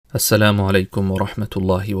Assalamu alaikum wa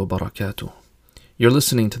rahmatullahi wa barakatuh. You're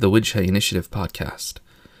listening to the Wijha Initiative podcast.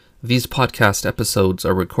 These podcast episodes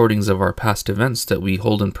are recordings of our past events that we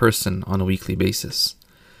hold in person on a weekly basis.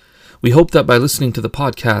 We hope that by listening to the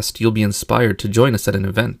podcast, you'll be inspired to join us at an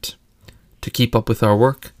event. To keep up with our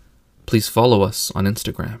work, please follow us on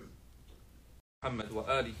Instagram.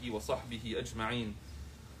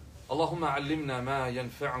 اللهم علمنا ما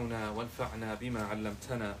ينفعنا وانفعنا بما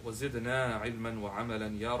علمتنا وزدنا علما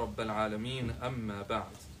وعملا يا رب العالمين أما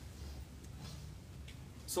بعد.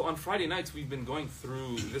 So on Friday nights we've been going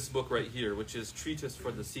through this book right here, which is Treatise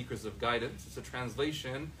for the Seekers of Guidance. It's a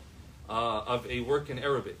translation of a work in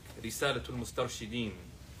Arabic, Risalatul Mustarshidin.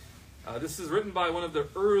 This is written by one of the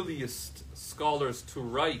earliest scholars to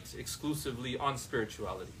write exclusively on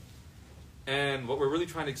spirituality. And what we're really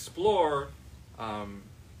trying to explore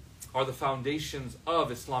are the foundations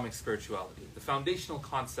of Islamic spirituality, the foundational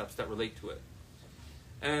concepts that relate to it.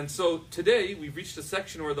 And so today we've reached a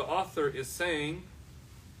section where the author is saying,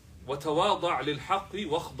 وَتَوَاضَعْ لِلْحَقِّ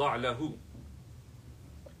وَخْضَعْ لَهُ.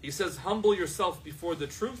 He says, humble yourself before the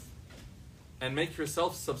truth and make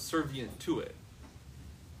yourself subservient to it.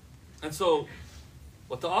 And so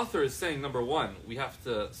what the author is saying, number one, we have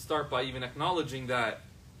to start by even acknowledging that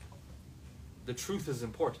the truth is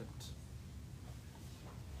important.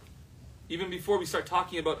 Even before we start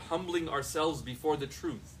talking about humbling ourselves before the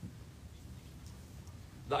truth,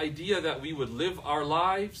 the idea that we would live our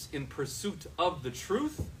lives in pursuit of the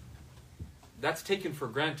truth, that's taken for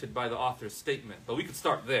granted by the author's statement. But we could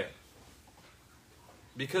start there.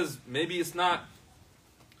 Because maybe it's not,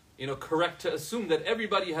 correct to assume that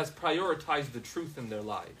everybody has prioritized the truth in their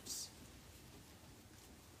lives.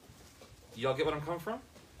 Y'all get what I'm coming from?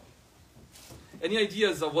 Any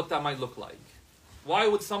ideas of what that might look like? Why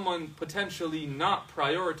would someone potentially not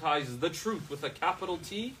prioritize the truth with a capital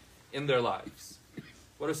T in their lives?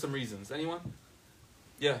 What are some reasons? Anyone?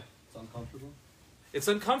 Yeah. It's uncomfortable. It's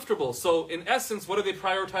uncomfortable. So in essence, what are they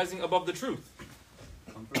prioritizing above the truth?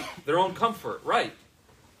 Comfort. Their own comfort, right.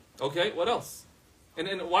 Okay, what else?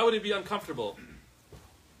 And why would it be uncomfortable?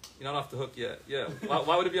 You're not off the hook yet. Yeah.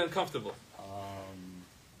 Why would it be uncomfortable?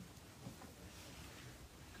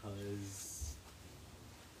 Because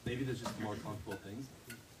maybe there's just more comfortable things.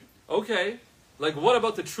 Okay. Like what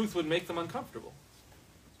about the truth would make them uncomfortable?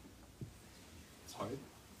 It's hard.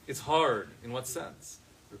 It's hard. In what sense?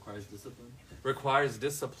 Requires discipline. Requires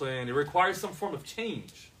discipline. It requires some form of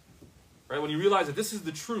change. Right? When you realize that this is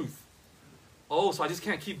the truth. Oh, so I just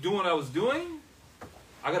can't keep doing what I was doing?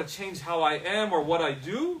 I got to change how I am or what I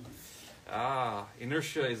do?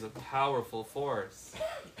 Inertia is a powerful force.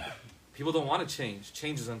 People don't want to change.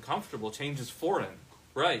 Change is uncomfortable. Change is foreign.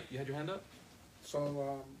 Right. You had your hand up?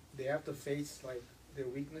 So they have to face their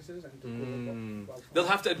weaknesses and to go They'll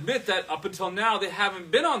have to admit that up until now they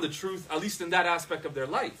haven't been on the truth, at least in that aspect of their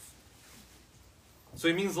life. So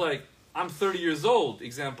it means I'm 30 years old,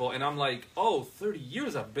 example, and I'm 30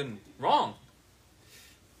 years I've been wrong.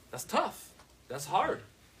 That's tough. That's hard.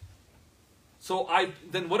 So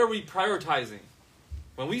then what are we prioritizing?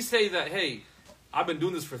 When we say that, hey, I've been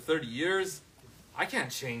doing this for 30 years, I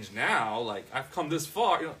can't change now. I've come this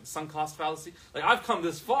far. Sunk cost fallacy. I've come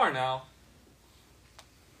this far now.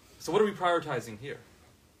 So what are we prioritizing here?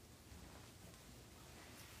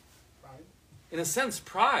 Pride. In a sense,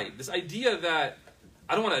 pride. This idea that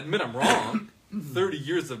I don't want to admit I'm wrong. 30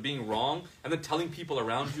 years of being wrong. And then telling people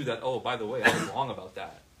around you that, oh, by the way, I was wrong about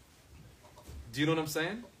that. Do you know what I'm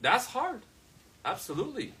saying? That's hard.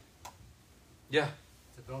 Absolutely. Yeah.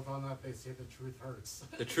 To build on that, they say the truth hurts.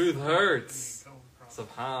 The truth hurts.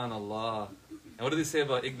 Subhanallah. And what do they say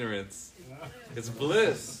about ignorance? It's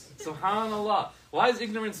bliss. Subhanallah. Why is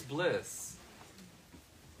ignorance bliss?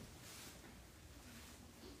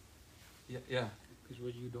 Yeah. Because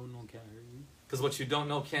what you don't know can't hurt you. Because what you don't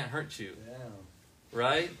know can't hurt you. Yeah.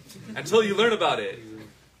 Right? Until you learn about it.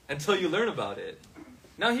 Until you learn about it.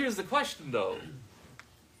 Now here's the question though.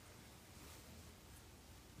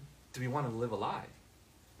 Do we want to live a lie?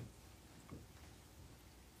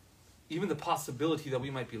 Even the possibility that we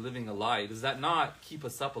might be living a lie, does that not keep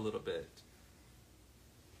us up a little bit?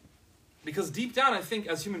 Because deep down, I think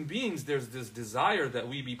as human beings, there's this desire that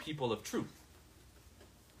we be people of truth.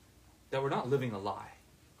 That we're not living a lie.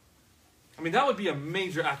 I mean, that would be a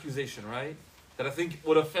major accusation, right? That I think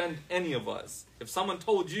would offend any of us. If someone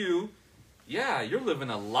told you, yeah, you're living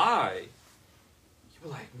a lie. You'd be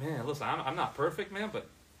like, man, listen, I'm not perfect, man, but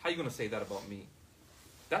how are you going to say that about me?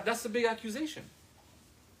 That's a big accusation.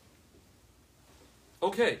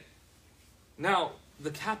 Okay, now the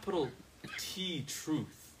capital T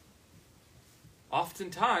truth.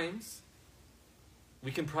 Oftentimes, we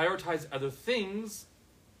can prioritize other things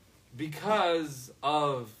because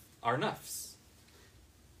of our nafs,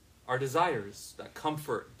 our desires, that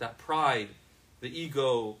comfort, that pride, the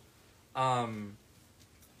ego, and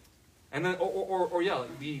then,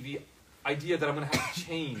 the idea that I'm going to have to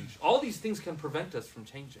change. All these things can prevent us from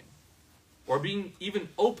changing, or being even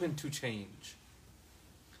open to change.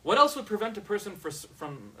 What else would prevent a person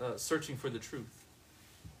from searching for the truth?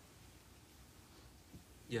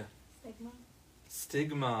 Yeah. Stigma.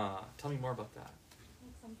 Stigma. Tell me more about that.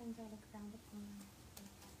 Like some things are like frowned upon.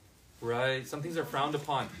 Right. Some things are frowned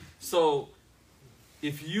upon. So,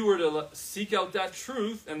 if you were to seek out that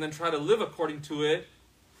truth and then try to live according to it,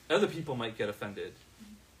 other people might get offended.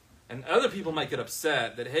 And other people might get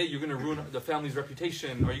upset that, hey, you're going to ruin the family's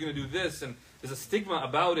reputation, or you're going to do this, and there's a stigma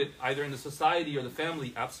about it, either in the society or the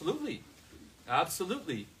family. Absolutely.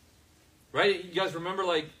 Absolutely. Right? You guys remember,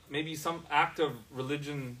 like, maybe some act of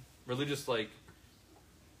religious, like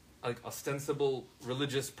ostensible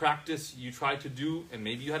religious practice you tried to do, and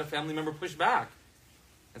maybe you had a family member push back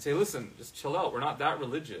and say, listen, just chill out. We're not that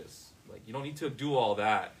religious. Like, you don't need to do all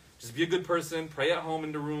that. Just be a good person, pray at home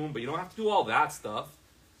in the room, but you don't have to do all that stuff.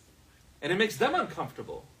 And it makes them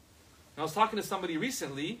uncomfortable. And I was talking to somebody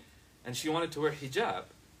recently, and she wanted to wear hijab.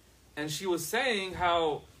 And she was saying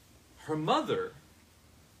how her mother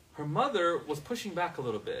was pushing back a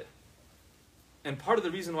little bit. And part of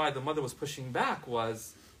the reason why the mother was pushing back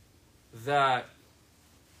was that,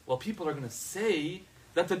 well, people are going to say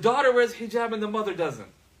that the daughter wears hijab and the mother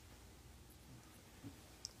doesn't.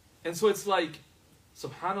 And so it's like,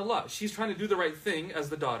 subhanAllah, she's trying to do the right thing as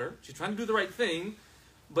the daughter. She's trying to do the right thing,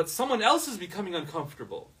 but someone else is becoming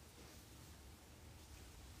uncomfortable.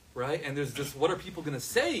 Right? And there's this, what are people going to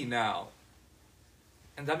say now?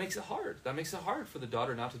 And that makes it hard. That makes it hard for the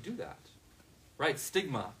daughter not to do that. Right?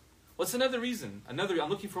 Stigma. What's another reason? I'm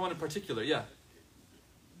looking for one in particular. Yeah.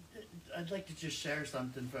 I'd like to just share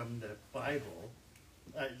something from the Bible.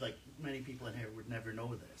 Like many people in here would never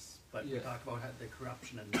know this, but we talk about the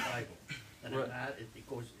corruption in the Bible. And in that, it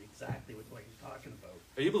goes exactly with what you're talking about.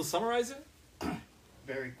 Are you able to summarize it?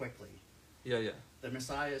 Very quickly. Yeah. The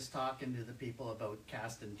Messiah is talking to the people about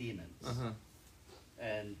casting demons. Uh-huh.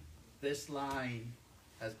 And this line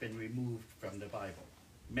has been removed from the Bible.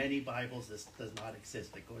 Many Bibles, this does not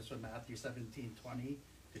exist. It goes from Matthew 17:20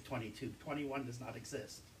 to 22. 21 does not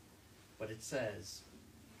exist. But it says,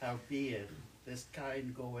 howbeit, this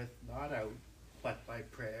kind goeth not out, but by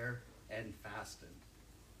prayer and fasting.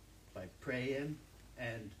 By praying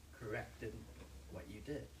and correcting what you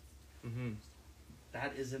did. Mm-hmm.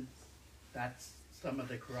 That's some of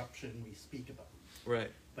the corruption we speak about.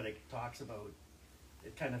 Right. But it talks about,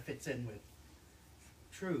 it kind of fits in with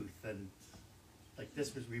truth, and like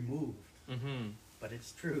this was removed, but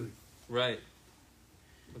it's truth. Right.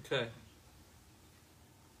 Okay.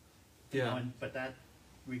 You know, but that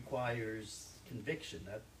requires conviction.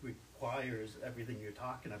 That requires everything you're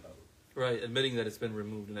talking about. Right, admitting that it's been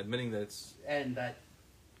removed and admitting that it's... And that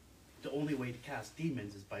the only way to cast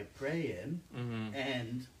demons is by praying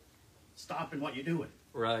and stopping what you're doing.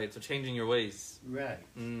 Right, so changing your ways. Right.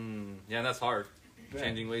 Yeah, that's hard. Right.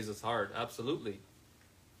 Changing ways is hard, absolutely.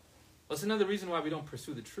 What's another reason why we don't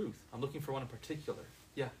pursue the truth? I'm looking for one in particular.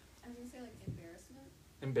 Yeah. I was going to say, like, embarrassment.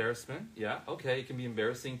 Embarrassment, yeah, okay. It can be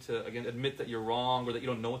embarrassing to, again, admit that you're wrong or that you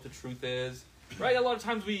don't know what the truth is. Right, a lot of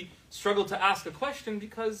times we struggle to ask a question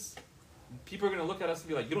because people are going to look at us and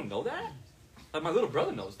be like, you don't know that? Like, my little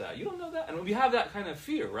brother knows that. You don't know that? And we have that kind of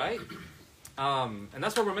fear, right? And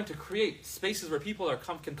that's why we're meant to create spaces where people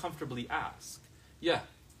can comfortably ask. Yeah.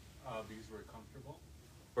 Because we're comfortable.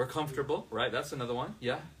 We're comfortable, right? That's another one.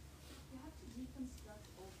 Yeah. You have to deconstruct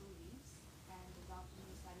old beliefs and adopt a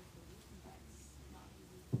new set of beliefs, and that's not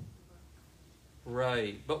easy to work.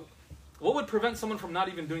 Right. But what would prevent someone from not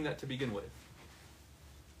even doing that to begin with?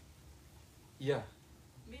 Yeah.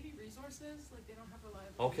 Maybe resources, like they don't have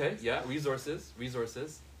reliable Okay, resources. yeah,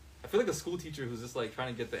 resources. I feel like a school teacher who's just like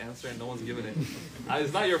trying to get the answer and no one's giving it.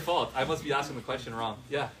 It's not your fault. I must be asking the question wrong.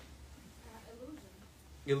 Yeah. Illusion.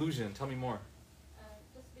 Illusion. Tell me more.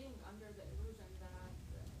 Just being under the illusion that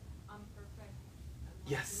I'm perfect.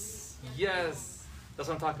 And Yes. Yes. That's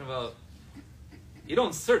what I'm talking about. You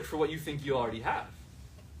don't search for what you think you already have.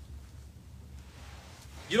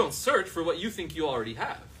 You don't search for what you think you already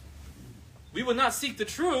have. We would not seek the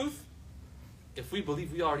truth if we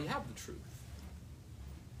believe we already have the truth.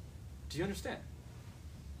 Do you understand?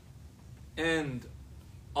 And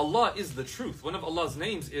Allah is the truth. One of Allah's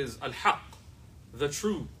names is Al-Haq, the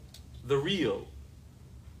true, the real.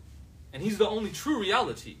 And He's the only true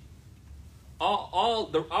reality.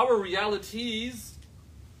 Our realities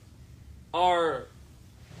are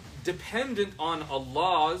dependent on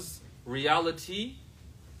Allah's reality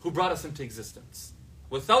who brought us into existence.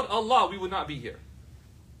 Without Allah, we would not be here.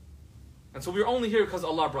 And so we're only here because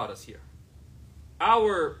Allah brought us here.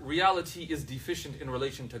 Our reality is deficient in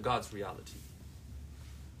relation to God's reality.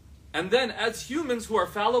 And then as humans who are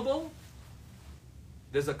fallible,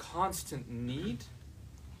 there's a constant need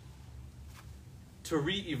to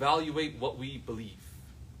reevaluate what we believe.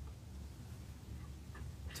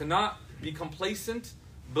 To not be complacent,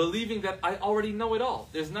 believing that I already know it all.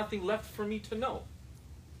 There's nothing left for me to know.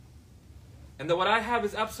 And that what I have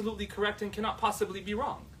is absolutely correct and cannot possibly be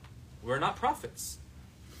wrong. We're not prophets.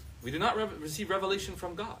 We do not receive revelation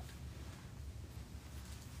from God.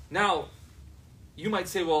 Now, you might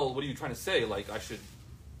say, well, what are you trying to say? Like, I should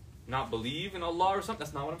not believe in Allah or something?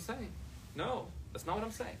 That's not what I'm saying. No, that's not what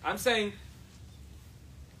I'm saying. I'm saying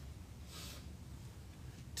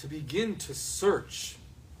to begin to search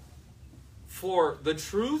for the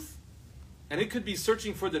truth, and it could be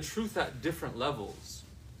searching for the truth at different levels.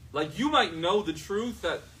 Like, you might know the truth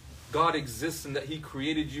that God exists and that He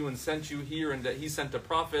created you and sent you here and that He sent a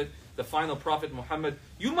prophet, the final prophet Muhammad.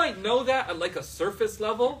 You might know that at like a surface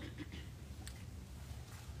level,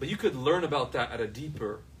 but you could learn about that at a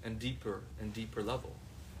deeper and deeper and deeper level.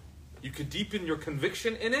 You could deepen your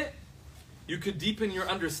conviction in it. You could deepen your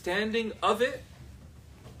understanding of it.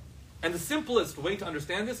 And the simplest way to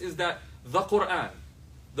understand this is that the Quran,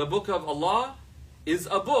 the book of Allah, is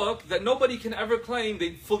a book that nobody can ever claim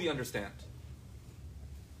they fully understand.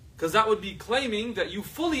 Because that would be claiming that you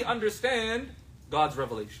fully understand God's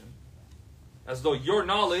revelation. As though your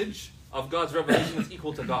knowledge of God's revelation is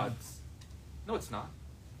equal to God's. No, it's not.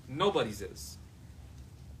 Nobody's is.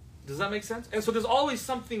 Does that make sense? And so there's always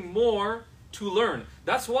something more to learn.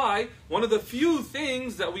 That's why one of the few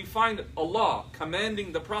things that we find Allah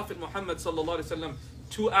commanding the Prophet Muhammad ﷺ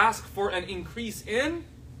to ask for an increase in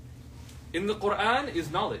the Quran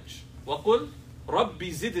is knowledge. وَقُلْ رَبِّ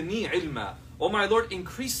زِدْنِي عِلْمًا. Oh my Lord,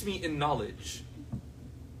 increase me in knowledge.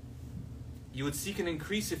 You would seek an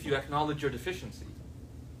increase if you acknowledge your deficiency.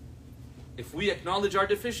 If we acknowledge our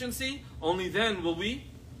deficiency, only then will we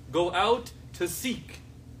go out to seek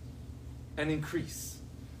an increase.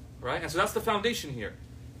 Right? And so that's the foundation here.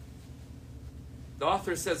 The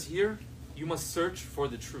author says here, you must search for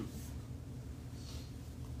the truth.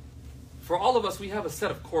 For all of us, we have a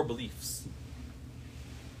set of core beliefs.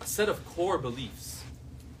 A set of core beliefs.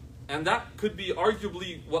 And that could be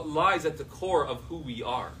arguably what lies at the core of who we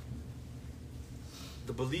are.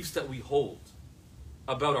 The beliefs that we hold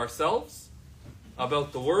about ourselves,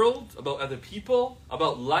 about the world, about other people,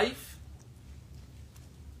 about life.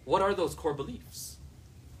 What are those core beliefs?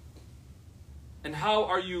 And how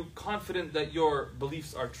are you confident that your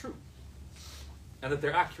beliefs are true and that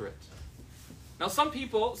they're accurate? Now, some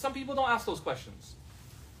people don't ask those questions.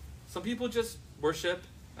 Some people just worship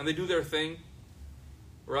and they do their thing,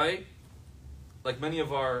 right? Like many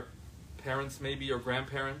of our parents, maybe, or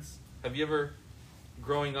grandparents. Have you ever,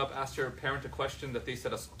 growing up, asked your parent a question that they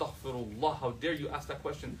said, Astaghfirullah, how dare you ask that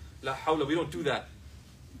question? La hawla, we don't do that.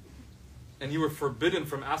 And you were forbidden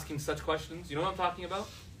from asking such questions. You know what I'm talking about?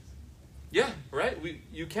 Yeah, right?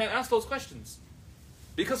 You can't ask those questions.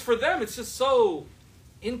 Because for them, it's just so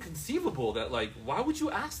inconceivable that, like, why would you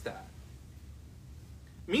ask that?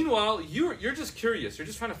 Meanwhile, you're just curious. You're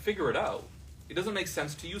just trying to figure it out. It doesn't make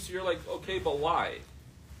sense to you, so you're like, okay, but why?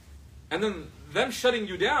 And then them shutting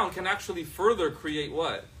you down can actually further create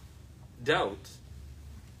what? Doubt.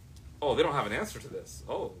 Oh, they don't have an answer to this.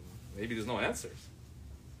 Oh, maybe there's no answers.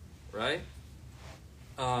 Right?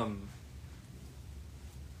 I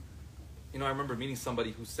remember meeting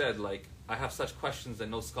somebody who said, like, I have such questions that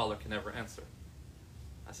no scholar can ever answer.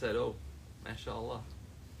 I said, oh, mashallah.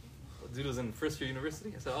 The dude was in first year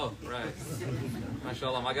university. I said, oh, right.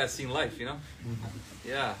 Mashallah, my guy's seen life, you know?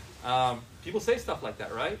 Yeah. People say stuff like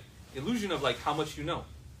that, right? Illusion of, like, how much you know.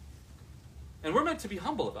 And we're meant to be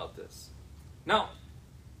humble about this. Now,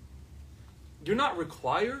 you're not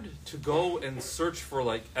required to go and search for,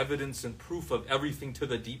 like, evidence and proof of everything to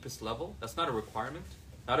the deepest level. That's not a requirement.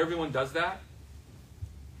 Not everyone does that.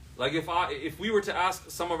 Like, if we were to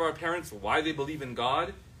ask some of our parents why they believe in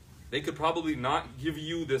God, they could probably not give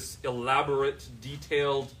you this elaborate,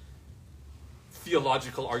 detailed,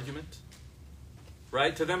 theological argument.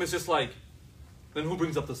 Right? To them, it's just like, then who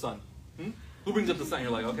brings up the sun? Who brings up the sun?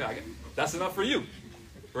 You're like, okay, that's enough for you.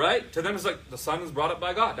 Right? To them, it's like, the sun is brought up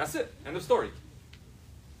by God. That's it. End of story.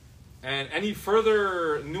 And any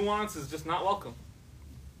further nuance is just not welcome.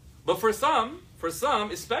 But for some,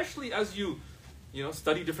 especially as you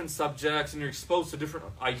study different subjects and you're exposed to different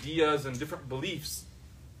ideas and different beliefs,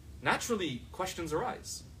 naturally questions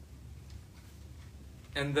arise.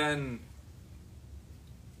 And then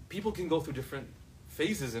people can go through different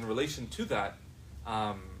phases in relation to that,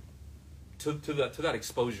 to that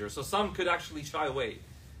exposure. So some could actually shy away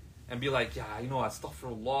and be like, yeah, you know,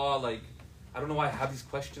 astaghfirullah, like, I don't know why I have these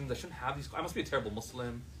questions. I shouldn't have these. I must be a terrible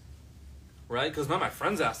Muslim, right? Because none of my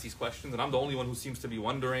friends ask these questions, and I'm the only one who seems to be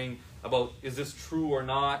wondering about, is this true or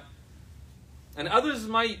not? And others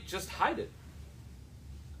might just hide it.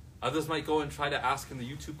 Others might go and try to ask in the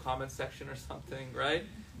YouTube comment section or something, right?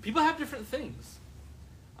 People have different things.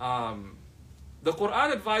 The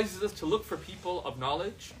Quran advises us to look for people of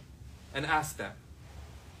knowledge and ask them.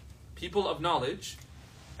 People of knowledge.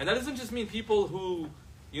 And that doesn't just mean people who,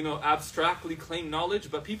 you know, abstractly claim knowledge,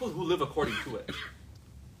 but people who live according to it.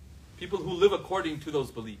 People who live according to those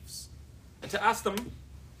beliefs. And to ask them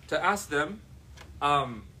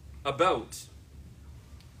about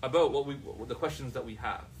the questions that we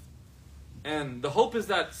have. And the hope is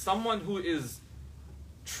that someone who is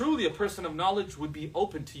truly a person of knowledge would be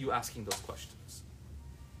open to you asking those questions.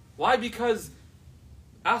 Why? Because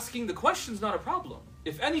asking the question is not a problem.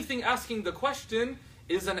 If anything, asking the question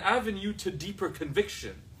is an avenue to deeper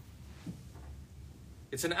conviction.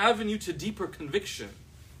 It's an avenue to deeper conviction.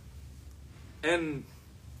 And,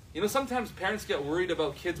 you know, sometimes parents get worried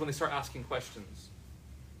about kids when they start asking questions.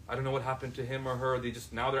 I don't know what happened to him or her.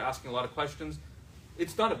 Now they're asking a lot of questions.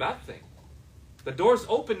 It's not a bad thing. The door's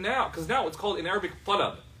open now, because now it's called in Arabic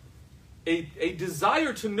talab. A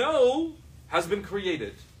desire to know has been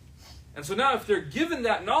created. And so now if they're given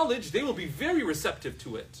that knowledge, they will be very receptive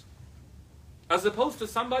to it. As opposed to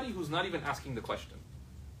somebody who's not even asking the question.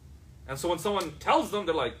 And so when someone tells them,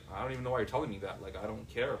 they're like, I don't even know why you're telling me that. Like, I don't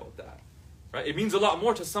care about that. Right? It means a lot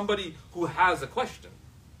more to somebody who has a question.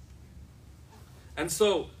 And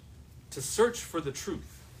so, to search for the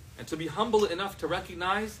truth, and to be humble enough to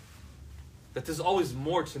recognize that there's always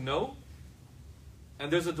more to know.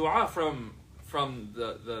 And there's a dua from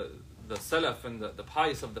the Salaf and the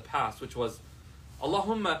pious of the past, which was,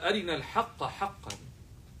 Allahumma arina al-haqqa haqqan.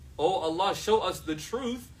 Oh Allah, show us the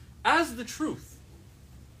truth as the truth.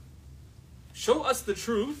 Show us the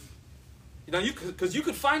truth. You know, because you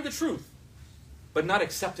could find the truth, but not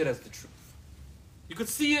accept it as the truth. You could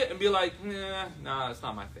see it and be like, nah, it's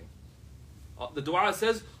not my thing. The dua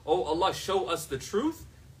says, oh Allah, show us the truth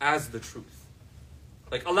as the truth.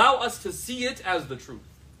 Like, allow us to see it as the truth.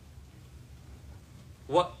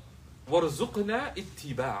 وَرْزُقْنَا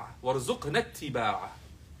اتِّبَاعَ وَرْزُقْنَا اتِّبَاعَ.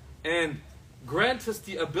 And grant us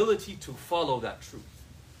the ability to follow that truth.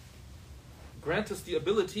 Grant us the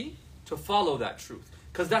ability to follow that truth.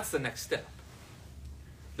 Because that's the next step.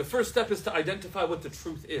 The first step is to identify what the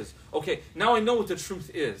truth is. Okay, now I know what the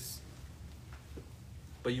truth is.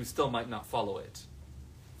 But you still might not follow it.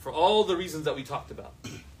 For all the reasons that we talked about.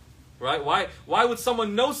 Right? Why would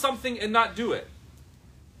someone know something and not do it?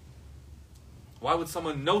 Why would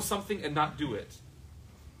someone know something and not do it?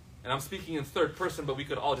 And I'm speaking in third person, but we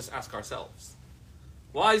could all just ask ourselves.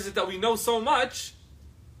 Why is it that we know so much,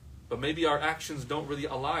 but maybe our actions don't really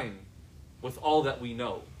align with all that we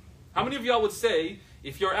know? How many of y'all would say,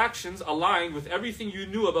 if your actions aligned with everything you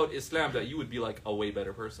knew about Islam, that you would be like a way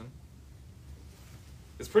better person?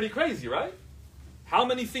 It's pretty crazy, right? How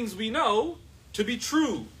many things we know to be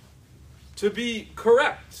true, to be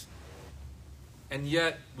correct, and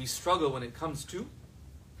yet we struggle when it comes to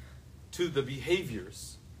the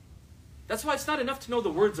behaviors. That's why it's not enough to know the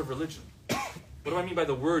words of religion. What do I mean by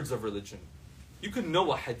the words of religion? You could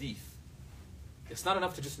know a hadith. It's not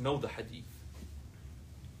enough to just know the hadith.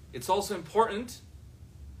 It's also important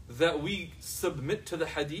that we submit to the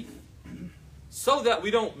hadith so that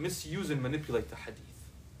we don't misuse and manipulate the hadith.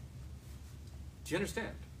 Do you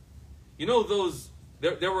understand? You know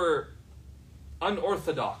there were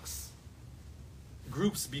unorthodox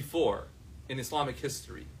groups before in Islamic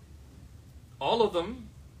history. All of them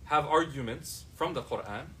have arguments from the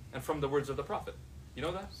Quran and from the words of the Prophet. You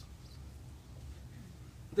know that?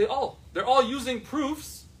 They're all using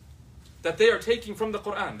proofs that they are taking from the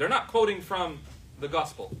Quran. They're not quoting from the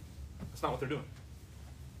Gospel. That's not what they're doing.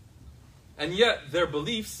 And yet their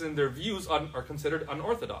beliefs and their views are considered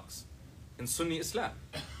unorthodox in Sunni Islam.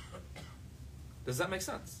 Does that make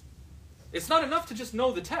sense? It's not enough to just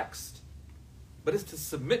know the text, but it's to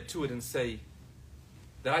submit to it and say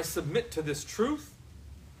that I submit to this truth,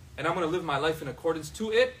 and I'm going to live my life in accordance to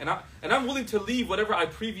it, and I'm willing to leave whatever I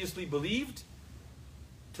previously believed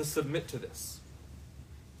to submit to this.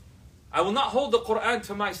 I will not hold the Quran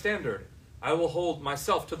to my standard. I will hold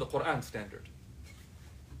myself to the Quran standard.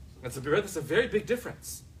 That's a very big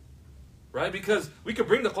difference. Right? Because we could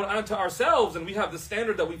bring the Quran to ourselves and we have the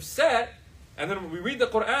standard that we've set, and then when we read the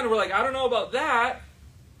Quran, we're like, I don't know about that.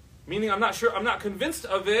 Meaning I'm not sure, I'm not convinced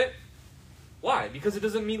of it. Why? Because it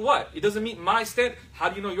doesn't meet what? It doesn't meet my standard. How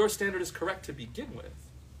do you know your standard is correct to begin with?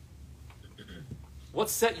 What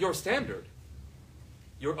set your standard?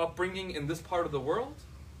 Your upbringing in this part of the world?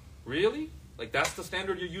 Really? Like that's the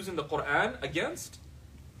standard you're using the Quran against?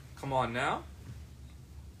 Come on now.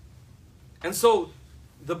 And so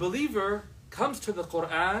the believer comes to the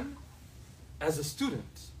Quran as a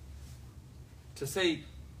student to say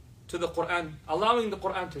to the Quran, allowing the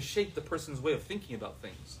Quran to shape the person's way of thinking about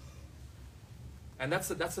things. And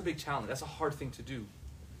that's a big challenge. That's a hard thing to do.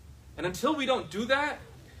 And until we don't do that,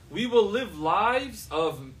 we will live lives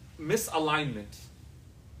of misalignment.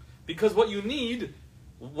 Because what you need,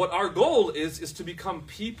 what our goal is to become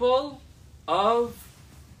people of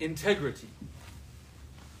integrity.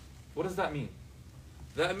 What does that mean?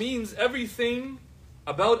 That means everything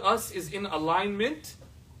about us is in alignment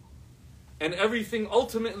and everything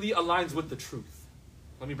ultimately aligns with the truth.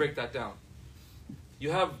 Let me break that down.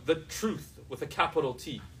 You have the truth with a capital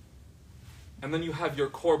T. And then you have your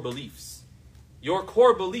core beliefs. Your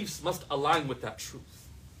core beliefs must align with that truth.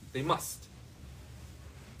 They must.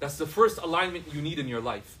 That's the first alignment you need in your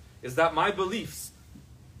life. Is that my beliefs,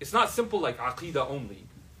 it's not simple like aqidah only.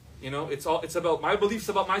 You know, it's about my beliefs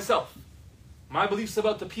about myself. My beliefs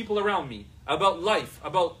about the people around me, about life,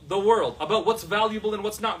 about the world, about what's valuable and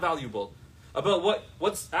what's not valuable, about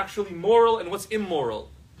what's actually moral and what's immoral,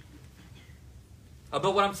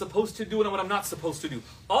 about what I'm supposed to do and what I'm not supposed to do.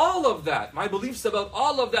 All of that, my beliefs about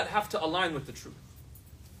all of that have to align with the truth.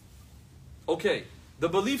 Okay, the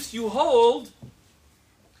beliefs you hold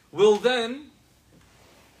will then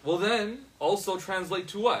also translate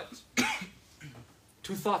to what?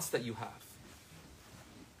 To thoughts that you have.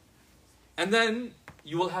 And then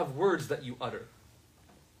you will have words that you utter.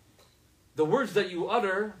 The words that you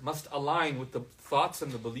utter must align with the thoughts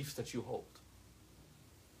and the beliefs that you hold.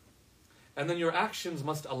 And then your actions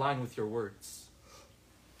must align with your words.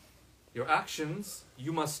 Your actions,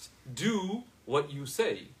 you must do what you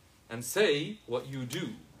say and say what you do.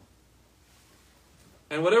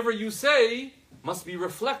 And whatever you say must be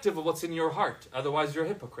reflective of what's in your heart. Otherwise, you're a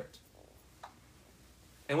hypocrite.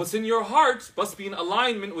 And what's in your heart must be in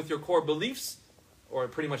alignment with your core beliefs, or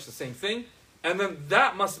pretty much the same thing. And then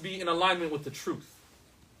that must be in alignment with the truth.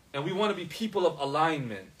 And we want to be people of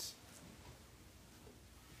alignment.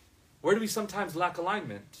 Where do we sometimes lack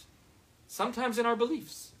alignment? Sometimes in our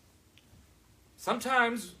beliefs.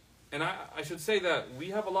 Sometimes, and I should say that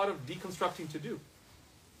we have a lot of deconstructing to do.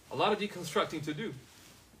 A lot of deconstructing to do.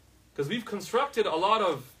 Because we've constructed a lot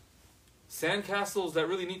of sandcastles that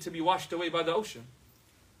really need to be washed away by the ocean.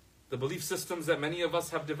 The belief systems that many of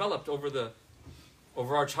us have developed over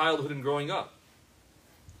our childhood and growing up.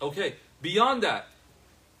 Okay, beyond that,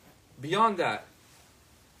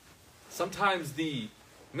 sometimes the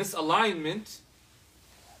misalignment,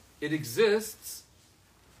 it exists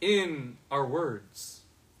in our words.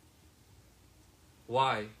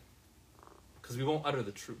 Why? Because we won't utter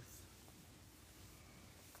the truth.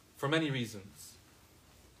 For many reasons.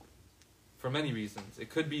 For many reasons. It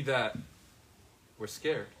could be that we're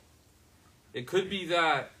scared. It could be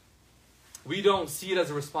that we don't see it as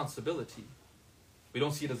a responsibility. We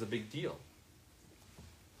don't see it as a big deal.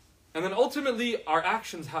 And then ultimately, our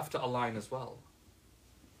actions have to align as well.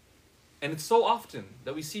 And it's so often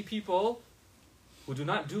that we see people who do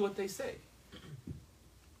not do what they say.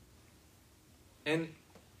 And,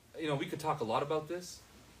 you know, we could talk a lot about this,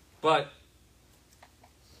 but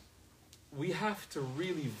we have to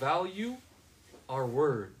really value our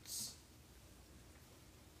words.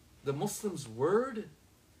 The Muslim's word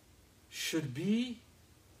should be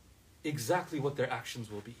exactly what their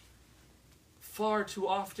actions will be. Far too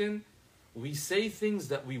often, we say things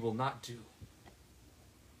that we will not do.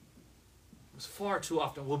 Far too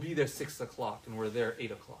often, we'll be there 6 o'clock and we're there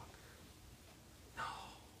 8 o'clock. No,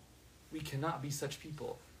 we cannot be such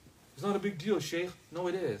people. It's not a big deal, Sheikh. No,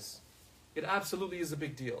 it is. It absolutely is a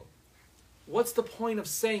big deal. What's the point of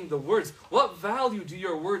saying the words? What value do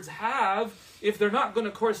your words have if they're not going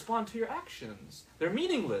to correspond to your actions? They're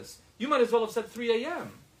meaningless. You might as well have said 3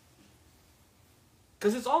 a.m.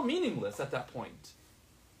 Because it's all meaningless at that point.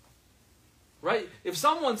 Right? If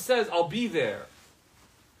someone says, I'll be there.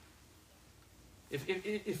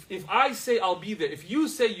 If I say I'll be there, if you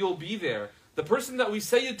say you'll be there, the person that we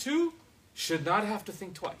say it to should not have to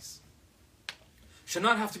think twice. Should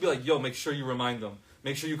not have to be like, yo, make sure you remind them.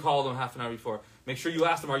 Make sure you call them half an hour before. Make sure you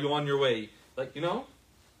ask them, are you on your way? Like, you know?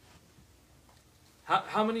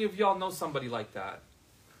 How many of y'all know somebody like that?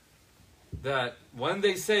 That when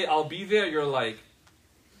they say, I'll be there, you're like,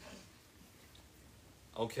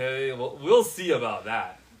 okay, well, we'll see about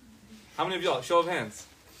that. How many of y'all? Show of hands.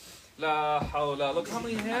 La hawla. Look how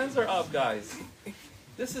many hands are up, guys.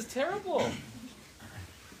 This is terrible.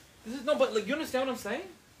 But like, you understand what I'm saying?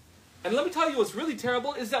 And let me tell you what's really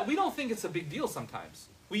terrible is that we don't think it's a big deal sometimes.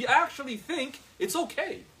 We actually think it's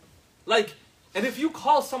okay. Like, and if you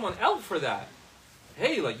call someone out for that,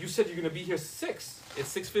 hey, like you said you're going to be here 6.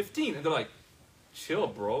 It's 6:15. And they're like, chill,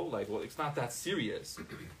 bro. Like, well, it's not that serious.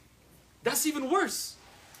 That's even worse.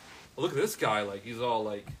 Well, look at this guy. Like, he's all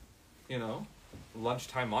like, you know,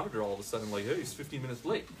 lunchtime monitor all of a sudden. Like, hey, he's 15 minutes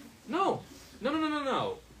late. No.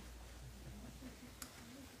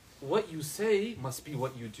 What you say must be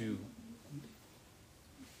what you do.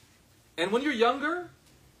 And when you're younger,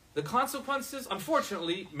 the consequences,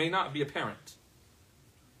 unfortunately, may not be apparent.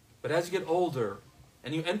 But as you get older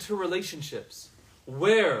and you enter relationships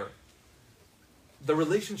where the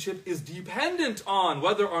relationship is dependent on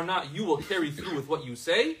whether or not you will carry through with what you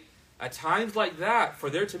say, at times like that,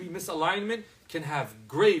 for there to be misalignment can have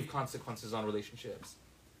grave consequences on relationships.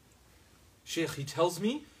 Sheikh, he tells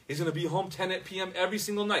me he's going to be home 10 p.m. every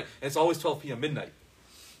single night. And it's always 12 p.m., midnight.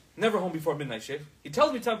 Never home before midnight, Sheikh. He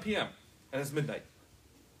tells me 10 p.m. and it's midnight.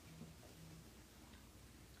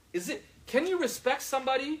 Can you respect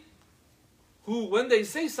somebody who, when they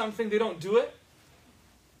say something, they don't do it?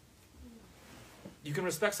 You can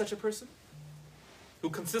respect such a person? Who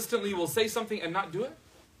consistently will say something and not do it?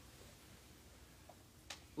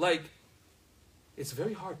 Like, it's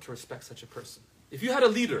very hard to respect such a person. If you had a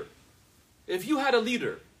leader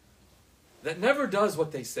that never does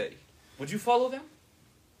what they say, would you follow them?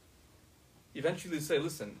 Eventually say,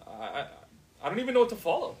 listen, I don't even know what to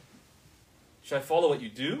follow. Should I follow what you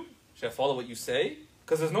do? Should I follow what you say?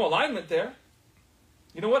 Because there's no alignment there.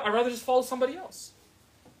 You know what? I'd rather just follow somebody else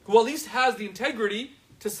who at least has the integrity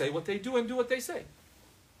to say what they do and do what they say.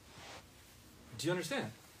 Do you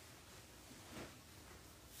understand?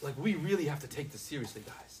 Like, we really have to take this seriously,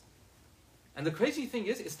 guys. And the crazy thing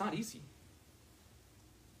is, it's not easy.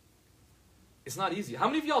 It's not easy. How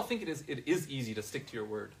many of y'all think it is easy to stick to your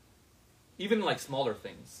word? Even like smaller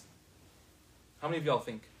things. How many of y'all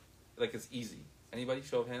think like it's easy? Anybody?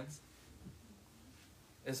 Show of hands.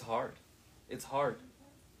 It's hard. It's hard.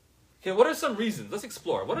 Okay, what are some reasons? Let's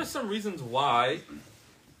explore. What are some reasons why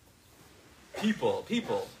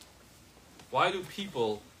why do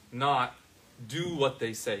people not do what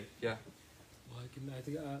they say? Yeah. Well,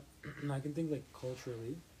 I can think like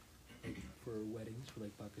culturally, like for weddings, for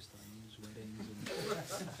like Pakistanis weddings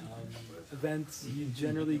and events, you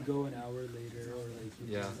generally go an hour later or like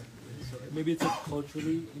Yeah. So maybe it's like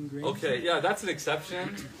culturally ingrained. Okay, yeah, that's an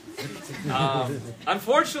exception.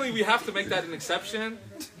 Unfortunately, we have to make that an exception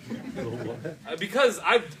because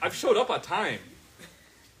I've showed up on time.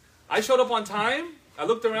 I showed up on time. I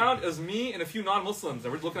looked around. It was me and a few non-Muslims,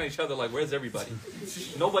 and we're looking at each other like, "Where's everybody?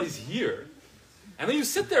 Nobody's here." And then you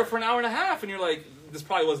sit there for an hour and a half, and you're like, "This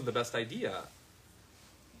probably wasn't the best idea."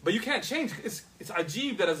 But you can't change. It's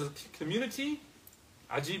ajib that as a community,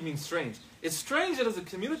 ajib means strange. It's strange that as a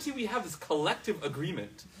community we have this collective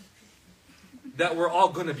agreement that we're all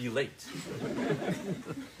going to be late.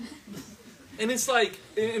 And it's like,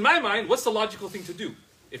 in my mind, what's the logical thing to do?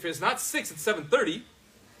 If it's not 6, it's 7:30.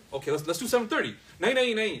 Okay, let's do 7:30. No.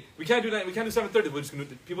 We can't do 9. We can't do 7:30.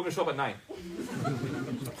 People are going to show up at 9.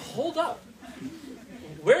 Hold up.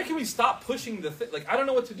 Where can we stop pushing the thing? Like, I don't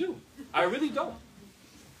know what to do. I really don't.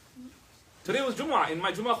 Today was Jumu'ah. In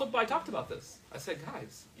my Jumu'ah khutbah, I talked about this. I said,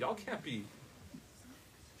 guys, y'all can't be...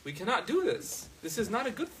 We cannot do this. This is not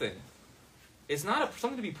a good thing. It's not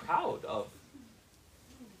something to be proud of.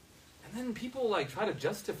 And then people like try to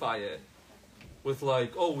justify it with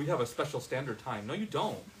like, oh, we have a special standard time. No, you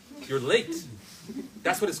don't. You're late.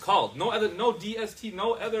 That's what it's called. No DST,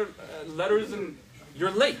 no other letters, and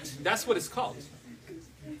you're late. That's what it's called.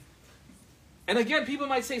 And again, people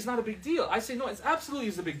might say it's not a big deal. I say, no, it's absolutely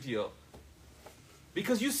is a big deal.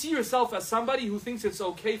 Because you see yourself as somebody who thinks it's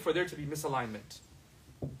okay for there to be misalignment.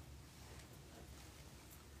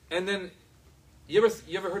 And then, you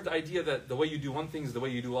ever heard the idea that the way you do one thing is the way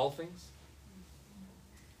you do all things?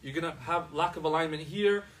 You're going to have lack of alignment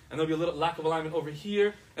here, and there'll be a little lack of alignment over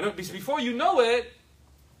here. And before you know it,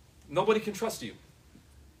 nobody can trust you.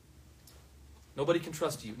 Nobody can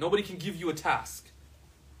trust you. Nobody can give you a task.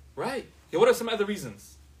 Right? Yeah, what are some other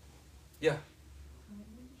reasons? Yeah.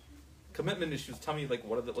 Commitment issues. Tell me, like,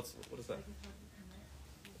 what is that?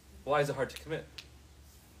 Why is it hard to commit?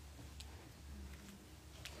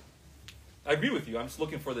 I agree with you. I'm just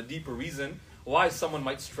looking for the deeper reason why someone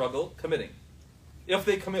might struggle committing. If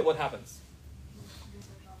they commit, what happens?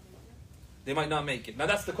 They might not make it. Now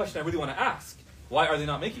that's the question I really want to ask. Why are they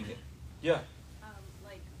not making it? Yeah.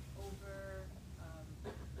 Like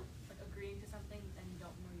agreeing to something and you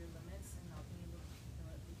don't know your limits.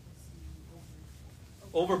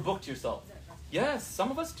 overbooked yourself. Yes,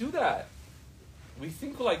 some of us do that. We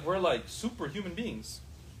think like we're like superhuman beings.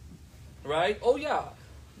 Right? Oh yeah,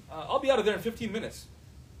 I'll be out of there in 15 minutes.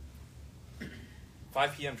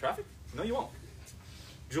 5 p.m. traffic? No, you won't.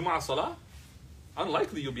 Jumu'ah Salah?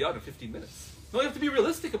 Unlikely you'll be out in 15 minutes. No, you have to be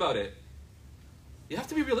realistic about it. You have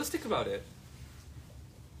to be realistic about it.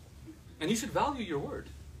 And you should value your word.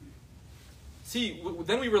 See,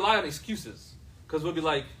 then we rely on excuses. Because we'll be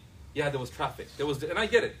like, yeah, there was traffic. And I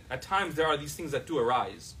get it. At times there are these things that do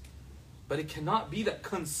arise. But it cannot be that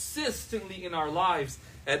consistently in our lives,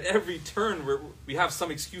 at every turn, we have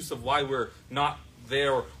some excuse of why we're not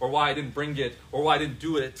there, or why I didn't bring it, or why I didn't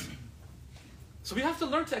do it. So we have to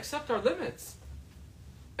learn to accept our limits.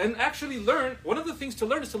 And actually learn, one of the things to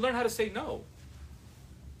learn is to learn how to say no.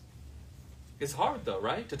 It's hard though,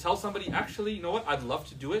 right? To tell somebody, actually, you know what, I'd love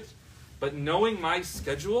to do it, but knowing my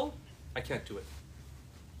schedule, I can't do it.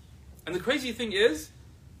 And the crazy thing is,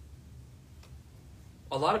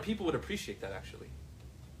 a lot of people would appreciate that actually.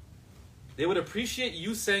 They would appreciate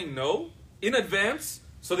you saying no in advance,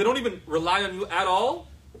 so they don't even rely on you at all.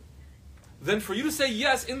 Then for you to say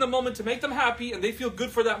yes in the moment to make them happy, and they feel good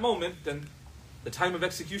for that moment, then the time of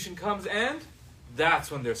execution comes, and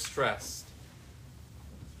that's when they're stressed.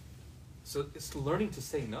 So it's learning to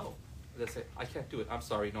say no. They say, I can't do it. I'm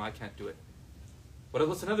sorry. No, I can't do it. But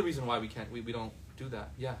what's another reason why we don't do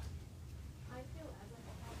that? Yeah. I feel as a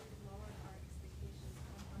couple we lower our expectations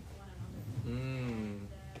on one another. And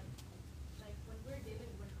like when we're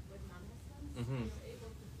dealing with non-Muslims, we're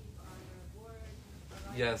able to keep our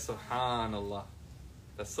word. Yeah, subhanallah.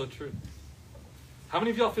 That's so true. How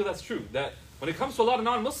many of y'all feel that's true? That when it comes to a lot of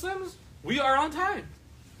non-Muslims, we are on time.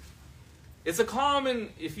 It's a common,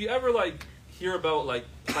 if you ever like hear about like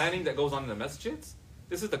planning that goes on in the masjids,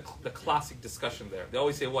 this is the classic discussion there. They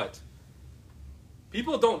always say what?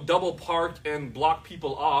 People don't double park and block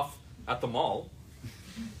people off at the mall.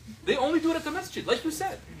 They only do it at the masjid, like you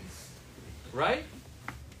said. Right?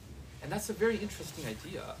 And that's a very interesting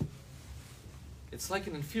idea. It's like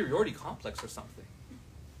an inferiority complex or something.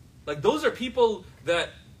 Like those are people that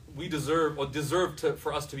we deserve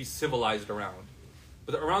for us to be civilized around.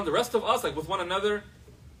 But around the rest of us, like with one another,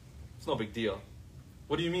 it's no big deal.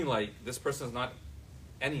 What do you mean like this person is not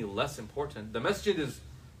any less important? The masjid is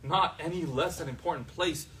not any less an important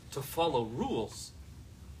place to follow rules.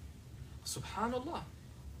 Subhanallah.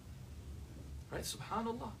 Right?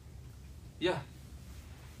 Subhanallah. Yeah.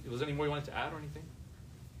 Was there any more you wanted to add or anything?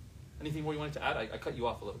 Anything more you wanted to add? I cut you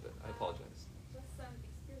off a little bit. I apologize. Just some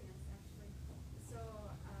experience, actually. So,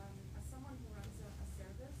 as someone who runs a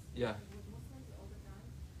service Yeah. with Muslims all the time,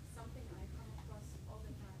 something I come across all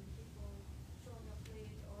the time, people showing up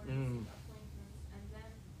late or missing appointments, and then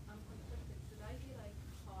I'm conflicted. Should I be like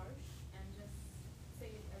harsh and just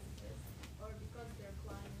say it as it is? Or because they're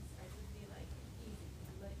clients, I should be like easy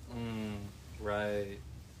and let it go? Right.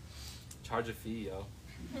 Charge a fee, yo.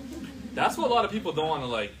 That's what a lot of people don't want to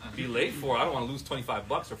like be late for. I don't want to lose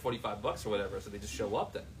 $25 or $45 or whatever, so they just show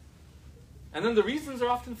up then. And then the reasons are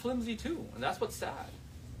often flimsy too, and that's what's sad.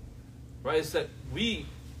 Right? It's that we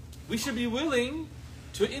should be willing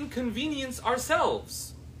to inconvenience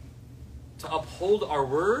ourselves to uphold our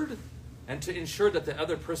word and to ensure that the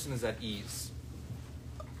other person is at ease.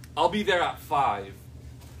 I'll be there at 5.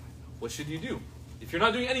 What should you do? If you're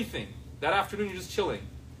not doing anything, that afternoon you're just chilling.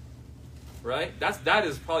 Right? That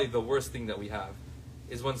is probably the worst thing that we have,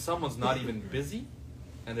 is when someone's not even busy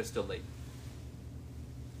and they're still late.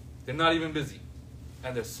 They're not even busy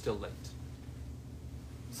and they're still late.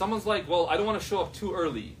 Someone's like, well, I don't want to show up too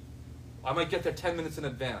early. I might get there 10 minutes in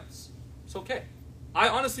advance. It's okay. I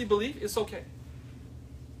honestly believe it's okay.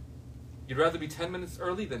 You'd rather be 10 minutes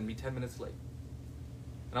early than be 10 minutes late.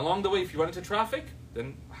 And along the way, if you run into traffic,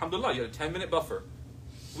 then alhamdulillah, you have a 10-minute buffer.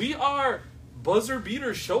 We are buzzer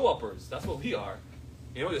beater show-uppers. That's what we are.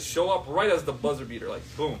 You know, just show up right as the buzzer beater, like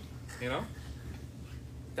boom, you know?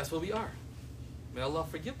 That's what we are. May Allah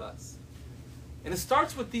forgive us. And it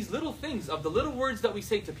starts with these little things, of the little words that we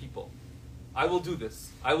say to people. I will do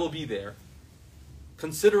this. I will be there.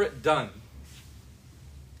 Consider it done.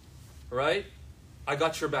 Right? I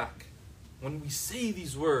got your back. When we say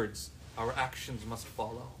these words, our actions must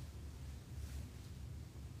follow.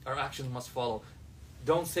 Our actions must follow.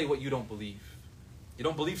 Don't say what you don't believe. You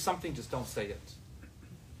don't believe something, just don't say it.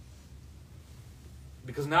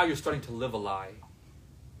 Because now you're starting to live a lie.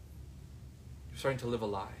 You're starting to live a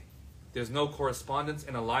lie. There's no correspondence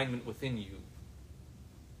and alignment within you.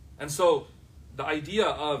 And so the idea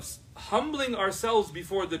of humbling ourselves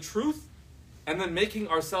before the truth and then making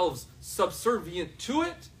ourselves subservient to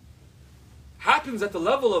it happens at the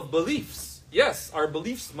level of beliefs. Yes, our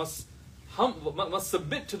beliefs must must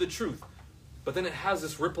submit to the truth. But then it has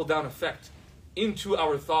this ripple down effect into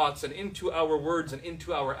our thoughts and into our words and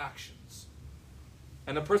into our actions.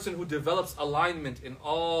 And a person who develops alignment in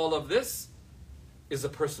all of this is a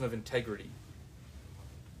person of integrity.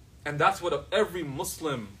 And that's what every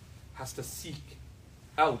Muslim has to seek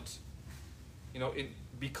out, in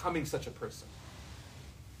becoming such a person.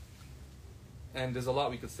 And there's a lot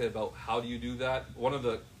we could say about how do you do that. One of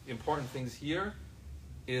the important things here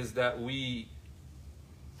is that we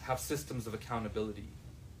have systems of accountability,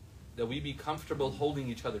 that we be comfortable holding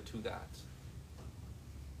each other to that.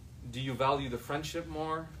 Do you value the friendship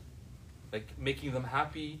more, like making them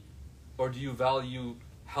happy, or do you value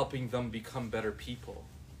helping them become better people?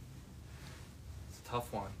 It's a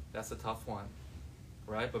tough one. That's a tough one,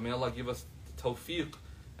 right? But may Allah give us the tawfiq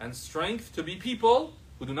and strength to be people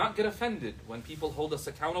who do not get offended when people hold us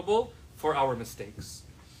accountable for our mistakes.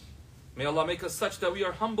 May Allah make us such that we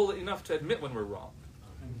are humble enough to admit when we're wrong.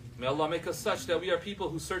 May Allah make us such that we are people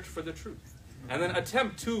who search for the truth and then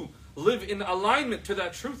attempt to live in alignment to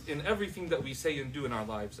that truth in everything that we say and do in our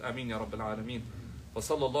lives. Ameen ya Rabbil Alameen. Wa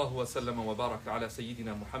sallallahu wa sallam wa baraka ala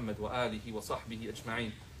Sayyidina Muhammad wa alihi wa sahbihi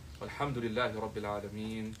ajma'in. Walhamdulillahi Rabbil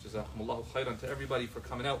Alameen. Jazakumullahu khairan to everybody for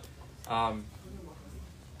coming out.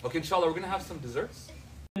 Okay, inshallah, we're going to have some desserts.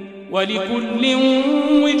 ولكل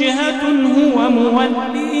وجهة هو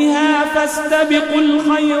موليها فاستبقوا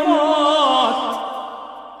الخيرات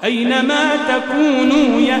أينما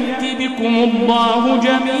تكونوا يأتي بكم الله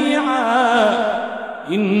جميعا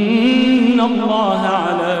إن الله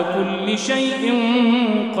على كل شيء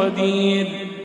قدير